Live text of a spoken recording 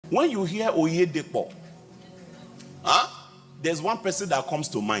When you hear Oyedepo, there's one person that comes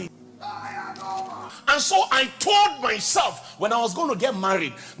to mind. And so I told myself when I was going to get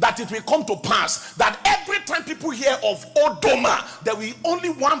married that it will come to pass that every time people hear of Odoma, there will be only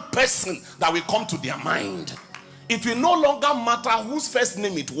one person that will come to their mind. It will no longer matter whose first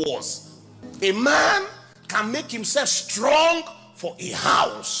name it was. A man can make himself strong for a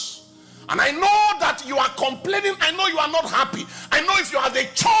house. And I know that you are complaining. I know you are not happy. I know if you have a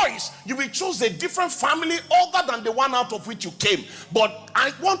choice, you will choose a different family other than the one out of which you came. But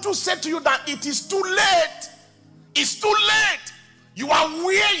I want to say to you that it is too late. It's too late. You are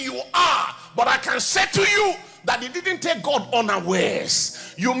where you are. But I can say to you that it didn't take God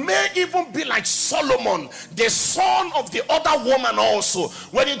unawares. You may even be like Solomon, the son of the other woman also.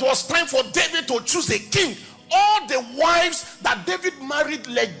 When it was time for David to choose a king, all the wives that David married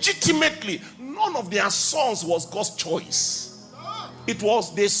legitimately, none of their sons was God's choice. It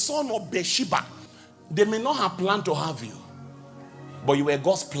was the son of Bathsheba. They may not have planned to have you, but you were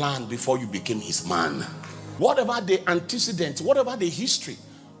God's plan before you became his man. Whatever the antecedents, whatever the history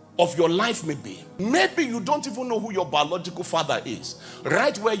of your life may be, maybe you don't even know who your biological father is.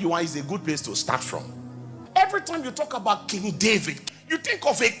 Right where you are is a good place to start from. Every time you talk about King David, you think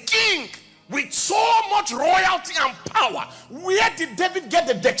of a king with so much royalty and power. Where did David get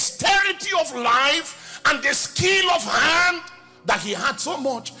the dexterity of life and the skill of hand that he had so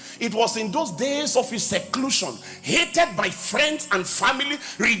much? It was in those days of his seclusion, hated by friends and family,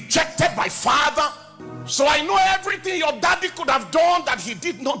 rejected by father. So I know everything your daddy could have done that he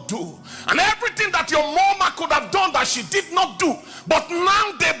did not do, and everything that your mama could have done that she did not do. But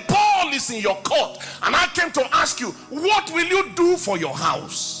now the ball is in your court, and I came to ask you, what will you do for your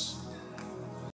house?